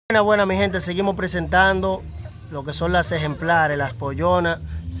Buena mi gente, seguimos presentando lo que son las ejemplares, las pollonas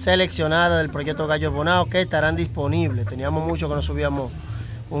seleccionadas del proyecto Gallos Bonados que estarán disponibles. Teníamos mucho que no subíamos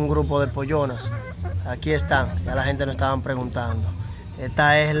un grupo de pollonas. Aquí están, ya la gente nos estaban preguntando.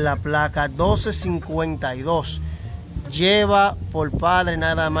 Esta es la placa 1252. Lleva por padre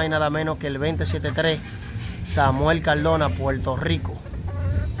nada más y nada menos que el 273 Samuel Cardona, Puerto Rico.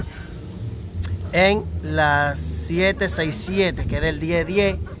 En la 767, que es del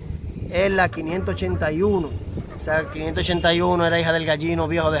 1010, es la 581. O sea, 581 era hija del gallino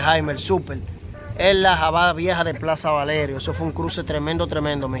viejo de Jaime, el Super. Es la jabada vieja de Plaza Valerio. Eso fue un cruce tremendo,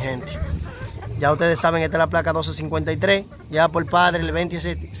 mi gente. Ya ustedes saben, esta es la placa 1253. Lleva por padre el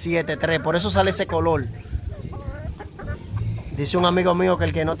 273. Por eso sale ese color. Dice un amigo mío que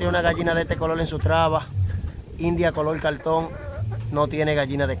el que no tiene una gallina de este color en su traba, india color cartón, no tiene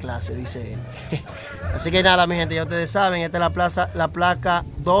gallina de clase, dice él. Así que nada, mi gente, ya ustedes saben, esta es la placa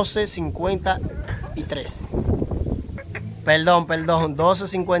 1253. Perdón,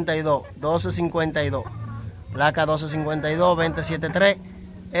 1252. Placa 1252, 273,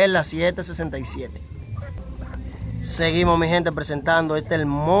 es la 767. Seguimos, mi gente, presentando esta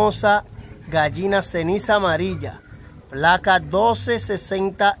hermosa gallina ceniza amarilla. Placa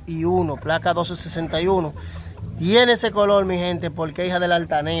 1261, placa 1261. Tiene ese color, mi gente, porque es hija del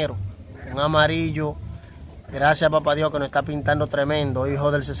altanero. Un amarillo. Gracias a papá Dios que nos está pintando tremendo.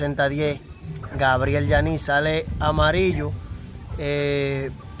 Hijo del 6010. Gabriel yannie sale amarillo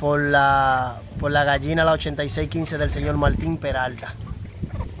por la gallina la 8615 del señor Martín Peralta.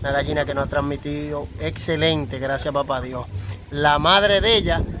 Una gallina que nos ha transmitido excelente, gracias a papá Dios. La madre de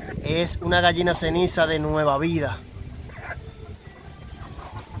ella es una gallina ceniza de Nueva Vida.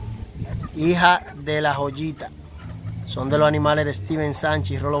 Hija de la joyita. Son de los animales de Steven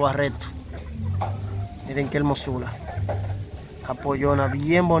Sánchez y Rolo Barreto. Miren qué hermosura. La pollona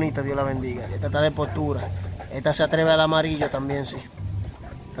bien bonita, Dios la bendiga. Esta está de postura. Esta se atreve a dar amarillo también, sí.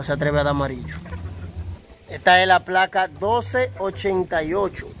 Esta se atreve a dar amarillo. Esta es la placa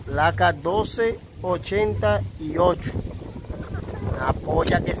 1288. Placa 1288. Una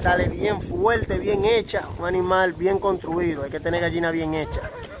polla que sale bien fuerte, bien hecha. Un animal bien construido. Hay que tener gallina bien hecha.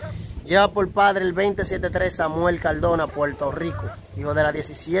 Lleva por padre el 273 Samuel Cardona, Puerto Rico. Hijo de la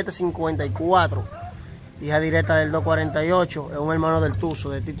 1754. Hija directa del 248. Es un hermano del Tuzo,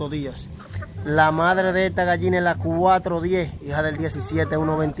 de Tito Díaz. La madre de esta gallina es la 410. Hija del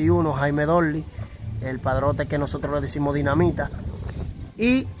 17121, Jaime Dorli. El padrote que nosotros le decimos Dinamita.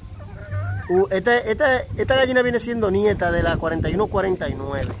 Y esta gallina viene siendo nieta de la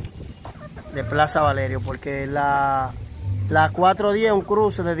 4149 de Plaza Valerio. Porque la 410 es un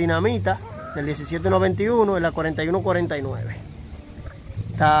cruce de Dinamita del 1791 en la 4149.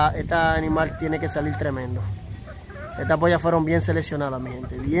 Esta animal tiene que salir tremendo. Estas pollas fueron bien seleccionadas, mi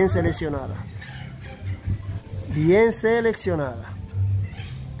gente. Bien seleccionadas. Bien seleccionadas.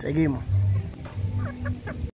 Seguimos.